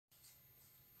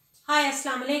Hi,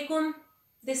 Assalamu alaikum.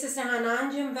 This is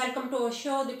rehana.anjum. Welcome to our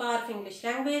show, The Power of English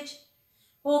Language.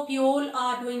 Hope you all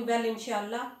are doing well,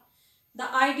 inshallah.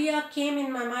 The idea came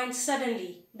in my mind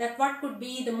suddenly that what could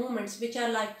be the moments which are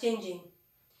life-changing.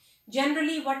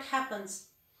 Generally, what happens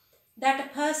that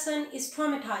a person is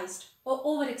traumatized or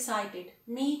overexcited,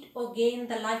 meet or gain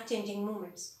the life-changing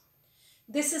moments.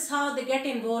 This is how they get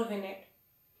involved in it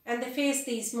and they face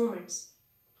these moments.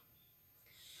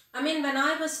 When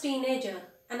I was a teenager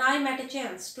and I met a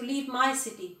chance to leave my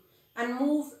city and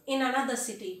move in another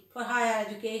city for higher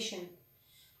education.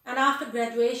 And after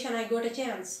graduation, I got a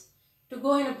chance to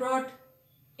go abroad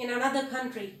in another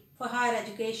country for higher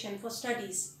education, for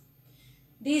studies.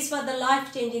 These were the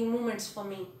life-changing moments for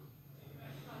me.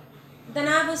 Then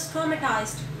I was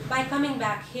traumatized by coming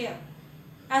back here,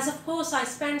 as of course I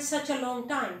spent such a long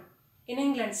time in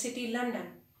England, city London.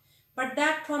 But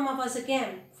that trauma was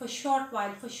again for short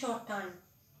time.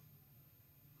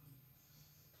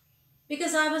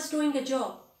 Because I was doing a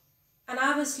job and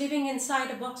I was living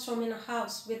inside a box room in a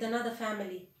house with another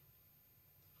family.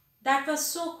 That was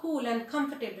so cool and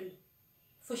comfortable,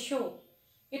 for sure.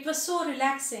 It was so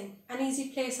relaxing, an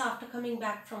easy place after coming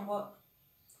back from work.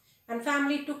 And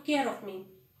family took care of me,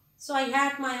 so I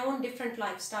had my own different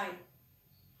lifestyle.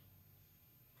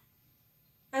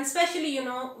 And especially,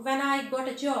 when I got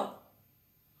a job,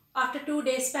 after 2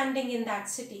 days spending in that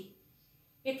city,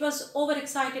 it was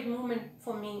overexcited moment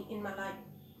for me in my life.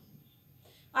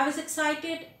 I was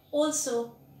excited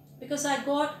also because I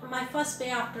got my first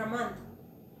pay after a month.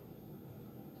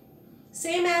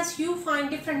 Same as you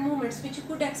find different moments which you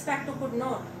could expect or could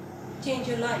not change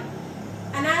your life.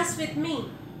 And as with me,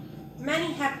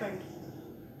 many happened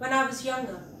when I was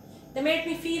younger. They made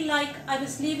me feel like I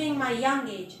was leaving my young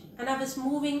age and I was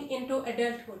moving into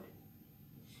adulthood.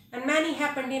 And many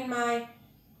happened in my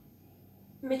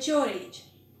mature age.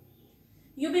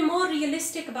 You be more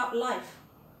realistic about life.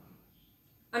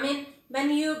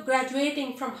 When you're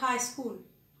graduating from high school,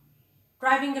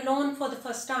 driving alone for the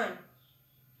first time,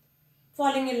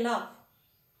 falling in love,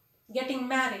 getting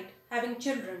married, having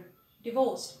children,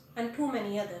 divorced, and too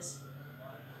many others.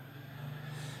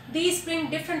 These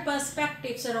bring different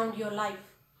perspectives around your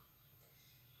life.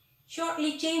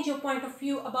 Shortly change your point of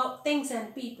view about things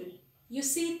and people. You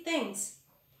see things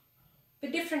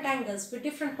with different angles, with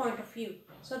different point of view.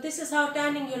 So this is how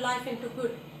turning your life into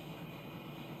good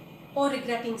or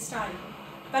regretting style.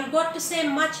 Well, got to say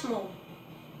much more,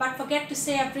 but forget to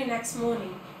say every next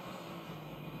morning.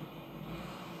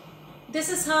 This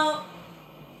is how,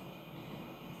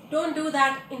 don't do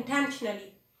that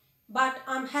intentionally, but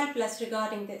I'm helpless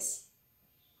regarding this.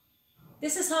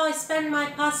 This is how I spend my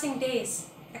passing days,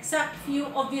 except few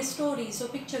obvious stories or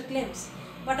picture glimpses,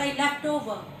 what I left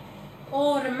over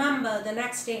or remember the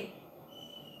next day.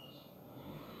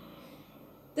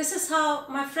 This is how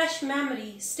my fresh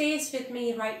memory stays with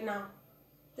me right now.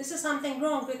 This is something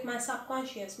wrong with my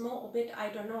subconscious, more or bit I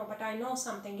don't know, but I know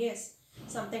something is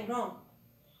something wrong.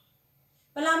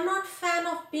 Well, I'm not a fan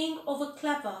of being over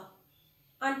clever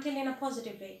until in a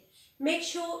positive way. Make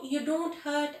sure you don't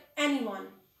hurt anyone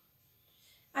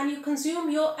and you consume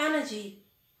your energy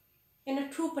in a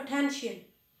true potential.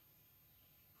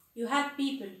 You help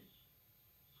people.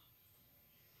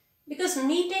 Because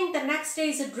meeting the next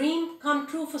day is a dream come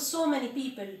true for so many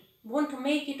people. Want to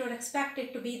make it or expect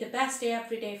it to be the best day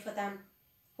every day for them.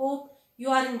 Hope you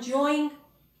are enjoying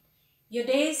your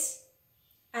days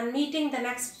and meeting the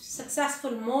next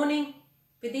successful morning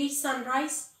with each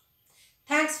sunrise.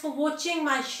 Thanks for watching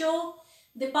my show,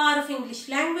 The Power of English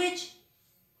Language.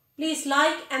 Please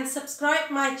like and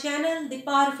subscribe my channel, The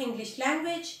Power of English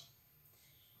Language.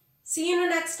 See you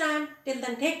next time. Till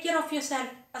then, take care of yourself.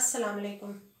 Assalamu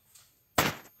alaikum.